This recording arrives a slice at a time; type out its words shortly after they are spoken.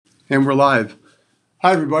And we're live.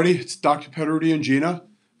 Hi, everybody. It's Dr. Pederuti and Gina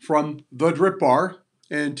from The Drip Bar.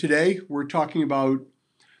 And today we're talking about,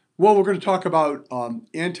 we're going to talk about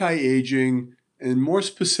anti-aging. And more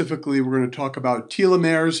specifically, we're going to talk about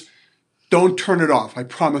telomeres. Don't turn it off. I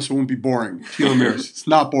promise it won't be boring. Telomeres. It's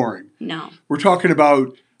not boring. No. We're talking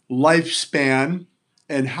about lifespan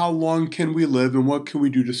and how long can we live and what can we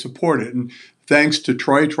do to support it. And thanks to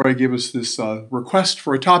Troy. Troy gave us this request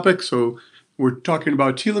for a topic. So we're talking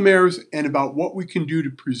about telomeres and about what we can do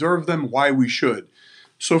to preserve them, why we should.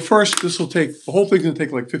 So first, the whole thing's going to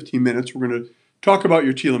take like 15 minutes. We're going to talk about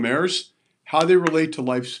your telomeres, how they relate to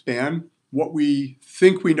lifespan, what we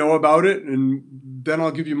think we know about it, and then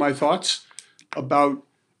I'll give you my thoughts about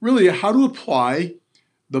really how to apply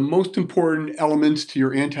the most important elements to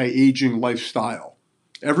your anti-aging lifestyle.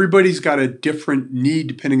 Everybody's got a different need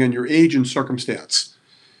depending on your age and circumstance.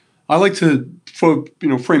 I like to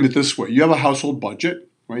frame it this way. You have a household budget,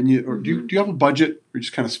 right? Do you have a budget or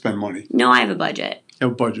just kind of spend money? No, I have a budget. You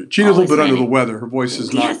have a budget. Gina's a little bit under the weather. Her voice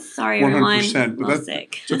is not sorry, 100%. Everyone. But that's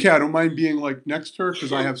sick. It's okay. I don't mind being like next to her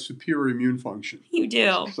because I have superior immune function. You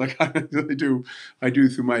do. Like I do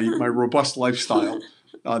through my robust lifestyle.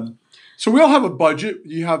 So we all have a budget.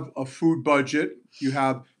 You have a food budget. Do you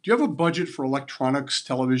have a budget for electronics,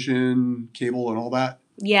 television, cable, and all that?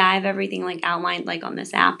 Yeah, I have everything like outlined like on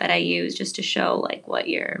this app that I use just to show like what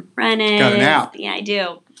your rent is. Got an app. Yeah, I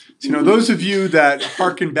do. So, those of you that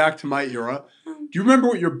harken back to my era, do you remember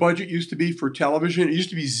what your budget used to be for television? It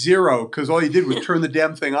used to be zero because all you did was turn the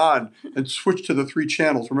damn thing on and switch to the 3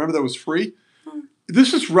 channels. Remember that was free?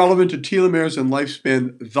 This is relevant to telomeres and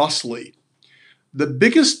lifespan thusly. The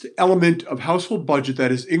biggest element of household budget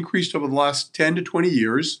that has increased over the last 10 to 20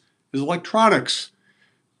 years is electronics.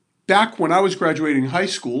 Back when I was graduating high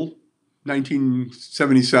school,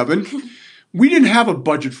 1977, we didn't have a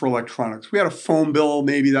budget for electronics. We had a phone bill,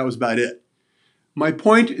 maybe that was about it. My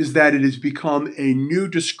point is that it has become a new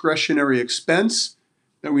discretionary expense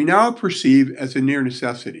that we now perceive as a near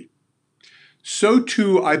necessity. So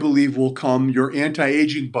too, I believe, will come your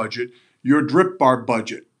anti-aging budget, your drip bar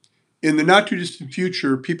budget. In the not too distant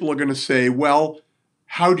future, people are going to say, well,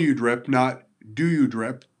 how do you drip, not do you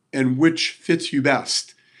drip, and which fits you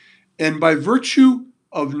best? And by virtue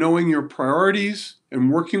of knowing your priorities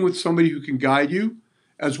and working with somebody who can guide you,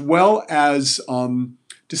 as well as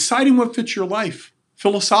deciding what fits your life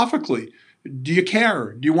philosophically. Do you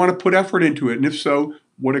care? Do you want to put effort into it? And if so,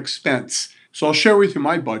 what expense? So I'll share with you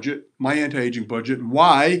my budget, my anti-aging budget, and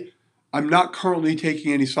why I'm not currently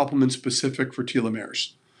taking any supplements specific for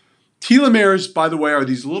telomeres. Telomeres, by the way, are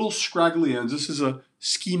these little scraggly ends. This is a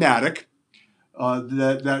schematic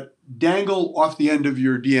that dangle off the end of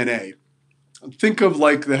your DNA. Think of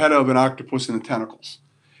like the head of an octopus and the tentacles.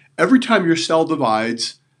 Every time your cell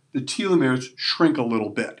divides, the telomeres shrink a little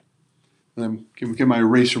bit. And then get my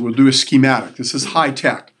eraser. We'll do a schematic. This is high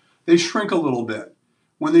tech. They shrink a little bit.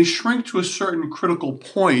 When they shrink to a certain critical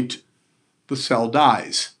point, the cell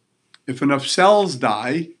dies. If enough cells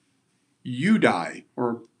die, you die,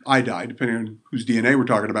 or I die, depending on whose DNA we're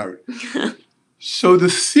talking about. So the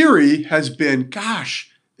theory has been, gosh,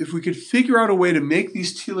 if we could figure out a way to make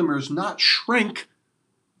these telomeres not shrink,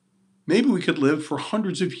 maybe we could live for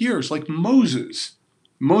hundreds of years, like Moses.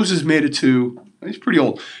 Moses made it to, he's pretty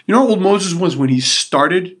old. You know how old Moses was when he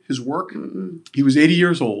started his work? He was 80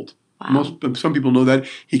 years old. Wow. Some people know that.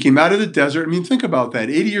 He came out of the desert. I mean, think about that.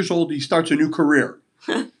 80 years old, he starts a new career.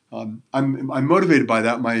 I'm motivated by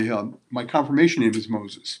that. My confirmation name is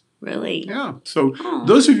Moses. Really? Yeah. So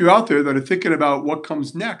those of you out there that are thinking about what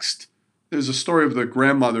comes next, there's a story of the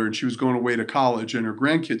grandmother, and she was going away to college, and her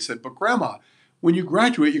grandkid said, but Grandma, when you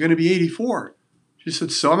graduate, you're going to be 84. She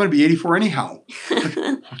said, so I'm going to be 84 anyhow.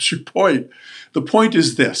 What's your point? The point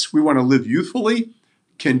is this. We want to live youthfully.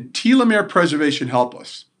 Can telomere preservation help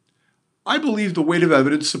us? I believe the weight of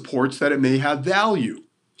evidence supports that it may have value.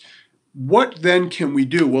 What then can we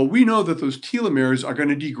do? Well, we know that those telomeres are going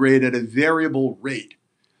to degrade at a variable rate.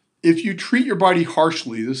 If you treat your body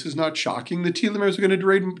harshly, this is not shocking, the telomeres are going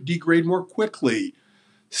to degrade more quickly.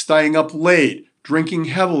 Staying up late, drinking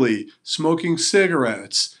heavily, smoking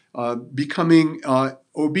cigarettes, becoming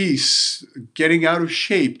obese, getting out of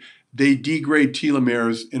shape, they degrade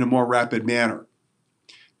telomeres in a more rapid manner.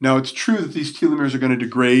 Now, it's true that these telomeres are going to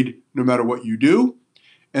degrade no matter what you do,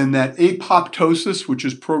 and that apoptosis, which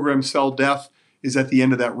is programmed cell death, is at the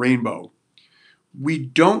end of that rainbow. We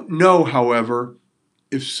don't know, however,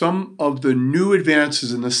 if some of the new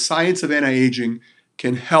advances in the science of anti-aging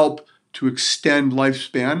can help to extend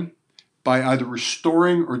lifespan by either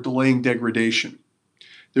restoring or delaying degradation.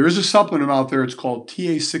 There is a supplement out there, it's called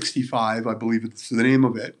TA65, I believe it's the name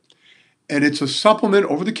of it, and it's a supplement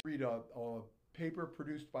over the counter paper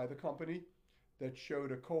produced by the company that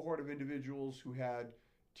showed a cohort of individuals who had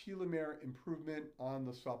telomere improvement on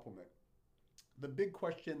the supplement. The big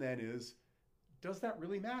question then is, does that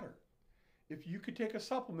really matter? If you could take a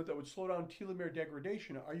supplement that would slow down telomere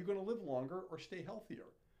degradation, are you going to live longer or stay healthier?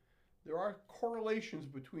 There are correlations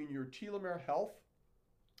between your telomere health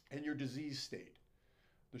and your disease state.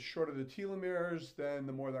 The shorter the telomeres, then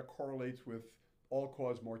the more that correlates with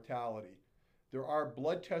all-cause mortality. There are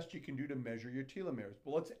blood tests you can do to measure your telomeres,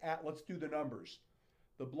 but let's do the numbers.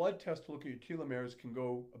 The blood test to look at your telomeres can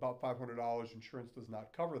go about $500. Insurance does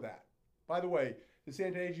not cover that. By the way, this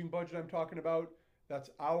anti-aging budget I'm talking about, that's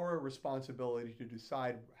our responsibility to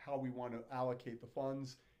decide how we want to allocate the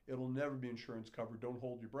funds. It'll never be insurance covered. Don't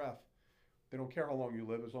hold your breath. They don't care how long you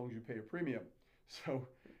live as long as you pay a premium. So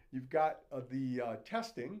you've got the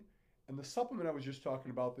testing, and the supplement I was just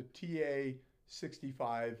talking about, the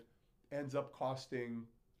TA65, ends up costing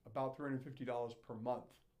about $350 per month.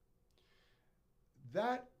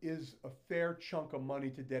 That is a fair chunk of money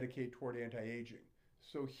to dedicate toward anti-aging.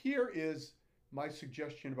 So here is my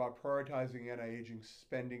suggestion about prioritizing anti-aging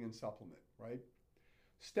spending and supplement, right?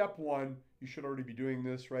 Step one, you should already be doing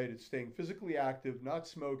this, right? It's staying physically active, not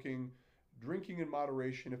smoking, drinking in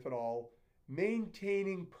moderation, if at all,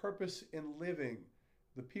 maintaining purpose in living.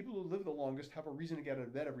 The people who live the longest have a reason to get out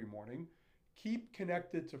of bed every morning. Keep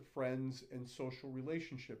connected to friends and social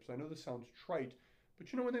relationships. I know this sounds trite, but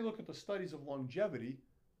when they look at the studies of longevity,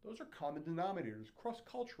 those are common denominators.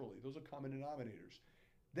 Cross-culturally, those are common denominators.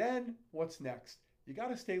 Then what's next? You got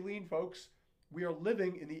to stay lean, folks. We are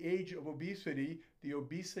living in the age of obesity, the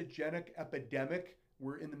obesogenic epidemic.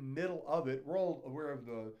 We're in the middle of it. We're all aware of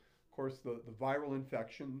the viral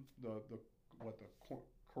infection,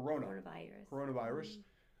 coronavirus, mm-hmm.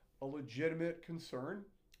 A legitimate concern.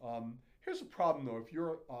 Here's the problem, though.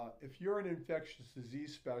 If you're an infectious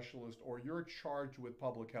disease specialist or you're charged with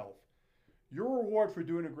public health, your reward for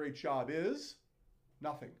doing a great job is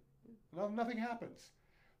nothing. Nothing happens.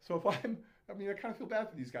 So I kind of feel bad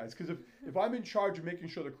for these guys, because if I'm in charge of making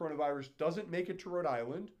sure the coronavirus doesn't make it to Rhode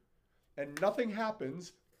Island and nothing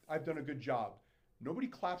happens, I've done a good job. Nobody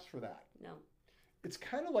claps for that. No. It's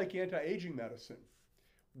kind of like anti-aging medicine.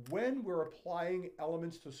 When we're applying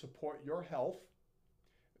elements to support your health,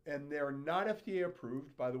 and they're not FDA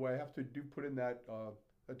approved, by the way, I have to put in that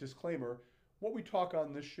a disclaimer. What we talk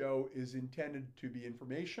on this show is intended to be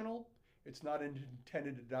informational. It's not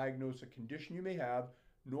intended to diagnose a condition you may have,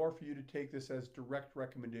 nor for you to take this as direct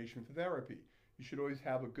recommendation for therapy. You should always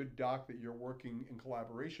have a good doc that you're working in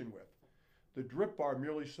collaboration with. The drip bar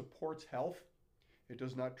merely supports health. It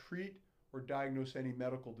does not treat or diagnose any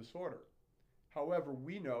medical disorder. However,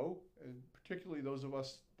 we know, particularly those of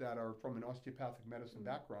us that are from an osteopathic medicine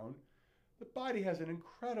background, the body has an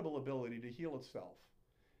incredible ability to heal itself.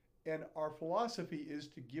 And our philosophy is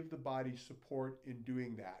to give the body support in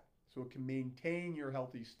doing that, so it can maintain your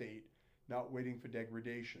healthy state, not waiting for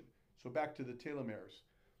degradation. So back to the telomeres.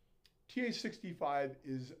 TA65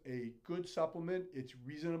 is a good supplement. It's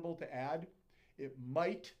reasonable to add. It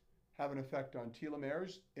might have an effect on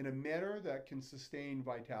telomeres in a manner that can sustain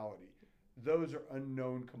vitality. Those are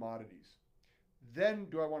unknown commodities. Then,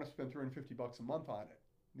 do I want to spend $350 a month on it?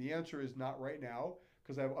 The answer is not right now,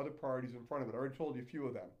 because I have other priorities in front of it. I already told you a few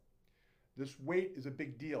of them. This weight is a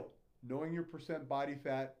big deal. Knowing your percent body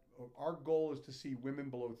fat, our goal is to see women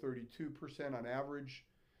below 32% on average,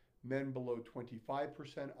 men below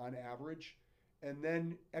 25% on average, and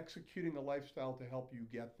then executing a lifestyle to help you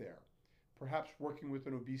get there. Perhaps working with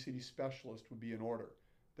an obesity specialist would be in order.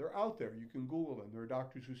 They're out there. You can Google them. There are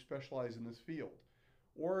doctors who specialize in this field.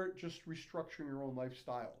 Or just restructuring your own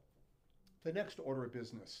lifestyle. The next order of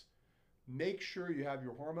business, make sure you have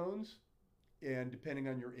your hormones, and depending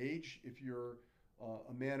on your age, if you're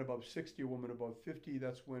a man above 60, a woman above 50,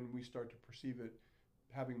 that's when we start to perceive it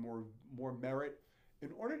having more merit.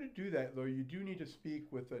 In order to do that, though, you do need to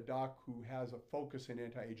speak with a doc who has a focus in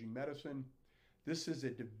anti-aging medicine. This is a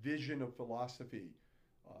division of philosophy.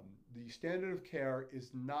 The standard of care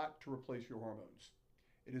is not to replace your hormones.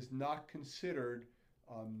 It is not considered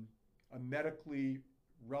a medically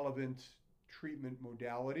relevant treatment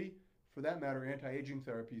modality. For that matter, anti-aging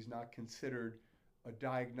therapy is not considered a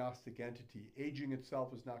diagnostic entity. Aging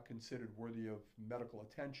itself is not considered worthy of medical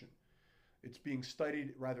attention. It's being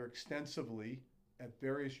studied rather extensively at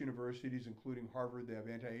various universities, including Harvard. They have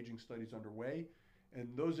anti-aging studies underway,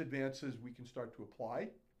 and those advances we can start to apply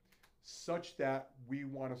such that we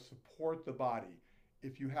want to support the body.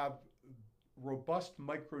 If you have robust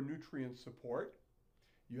micronutrient support,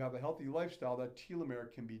 you have a healthy lifestyle, that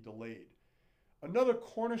telomere can be delayed. Another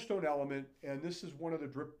cornerstone element, and this is one of the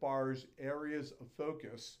drip bar's areas of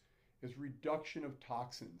focus, is reduction of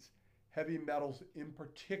toxins, heavy metals in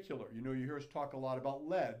particular. You hear us talk a lot about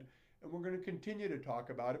lead, and we're going to continue to talk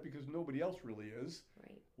about it because nobody else really is.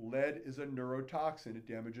 Right. Lead is a neurotoxin. It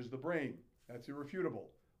damages the brain. That's irrefutable.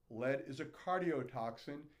 Lead is a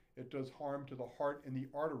cardiotoxin. It does harm to the heart and the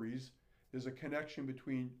arteries. There's a connection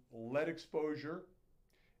between lead exposure,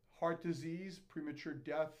 heart disease, premature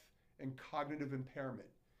death, and cognitive impairment.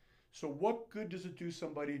 So what good does it do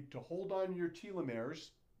somebody to hold on to your telomeres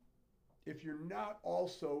if you're not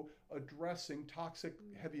also addressing toxic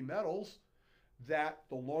heavy metals that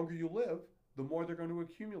the longer you live, the more they're going to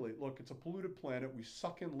accumulate? Look, it's a polluted planet. We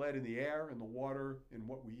suck in lead in the air, in the water, in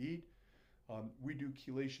what we eat. We do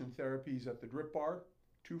chelation therapies at the Drip Bar,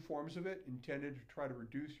 2 forms of it intended to try to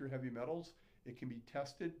reduce your heavy metals. It can be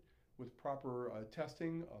tested with proper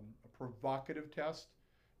testing, a provocative test,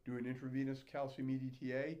 do an intravenous calcium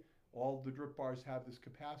EDTA. All the Drip Bars have this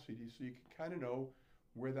capacity, so you can kind of know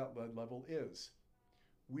where that lead level is.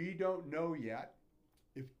 We don't know yet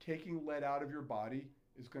if taking lead out of your body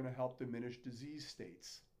is going to help diminish disease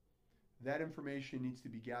states. That information needs to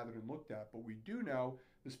be gathered and looked at, but we do know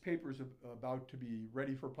this paper is about to be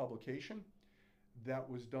ready for publication. That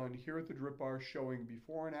was done here at the Drip Bar, showing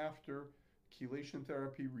before and after chelation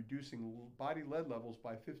therapy reducing body lead levels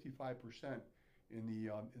by 55% in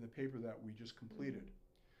the paper that we just completed.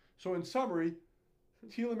 So in summary,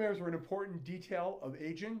 telomeres are an important detail of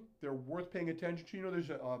aging. They're worth paying attention to.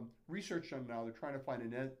 There's research done now.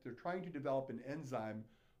 They're trying to develop an enzyme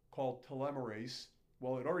called telomerase.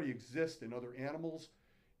 Well, it already exists in other animals.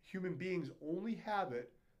 Human beings only have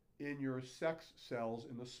it in your sex cells,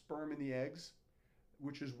 in the sperm and the eggs,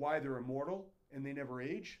 which is why they're immortal and they never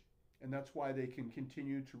age. And that's why they can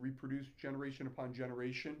continue to reproduce generation upon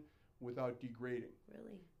generation without degrading.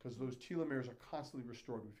 Really? Because those telomeres are constantly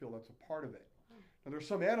restored. We feel that's a part of it. Oh. Now, there's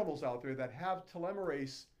some animals out there that have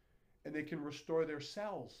telomerase and they can restore their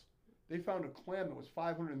cells. They found a clam that was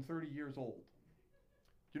 530 years old.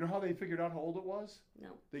 Do you know how they figured out how old it was? No.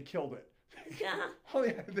 They killed it. Yeah.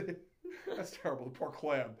 That's terrible. The poor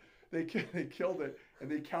clam. They killed it and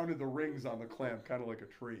they counted the rings on the clam, kind of like a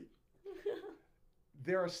tree.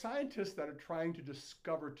 There are scientists that are trying to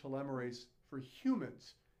discover telomerase for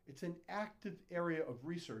humans. It's an active area of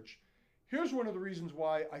research. Here's one of the reasons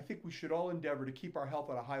why I think we should all endeavor to keep our health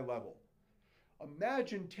at a high level.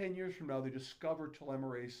 Imagine 10 years from now they discover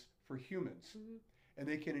telomerase for humans. Mm-hmm. And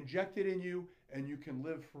they can inject it in you and you can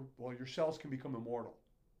live your cells can become immortal.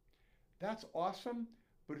 That's awesome,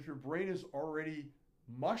 but if your brain is already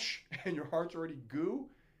mush and your heart's already goo,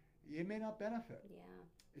 it may not benefit. Yeah.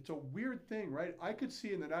 It's a weird thing, right? I could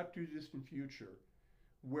see in the not too distant future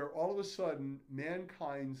where all of a sudden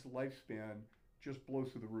mankind's lifespan just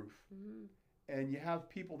blows through the roof. Mm-hmm. And you have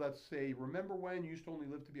people that say, remember when you used to only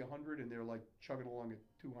live to be 100, and they're like chugging along at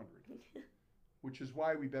 200. Which is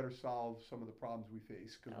why we better solve some of the problems we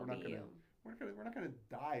face, because we're not going to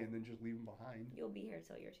die and then just leave them behind. You'll be here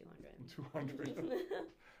till you're 200. 200.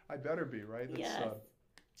 I better be, right? Yes.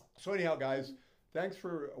 So anyhow, guys, thanks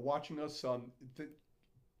for watching us.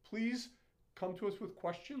 Please come to us with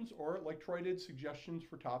questions or, like Troy did, suggestions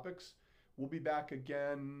for topics. We'll be back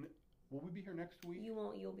again. Will we be here next week? You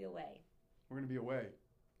won't. You'll be away. We're going to be away.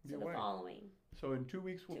 The following. So in 2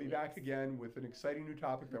 weeks, we'll be back again with an exciting new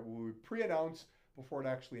topic that we'll pre-announce before it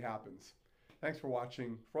actually happens. Thanks for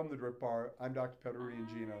watching from the Drip Bar. I'm Dr. Pederini and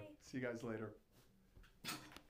Gina. See you guys later.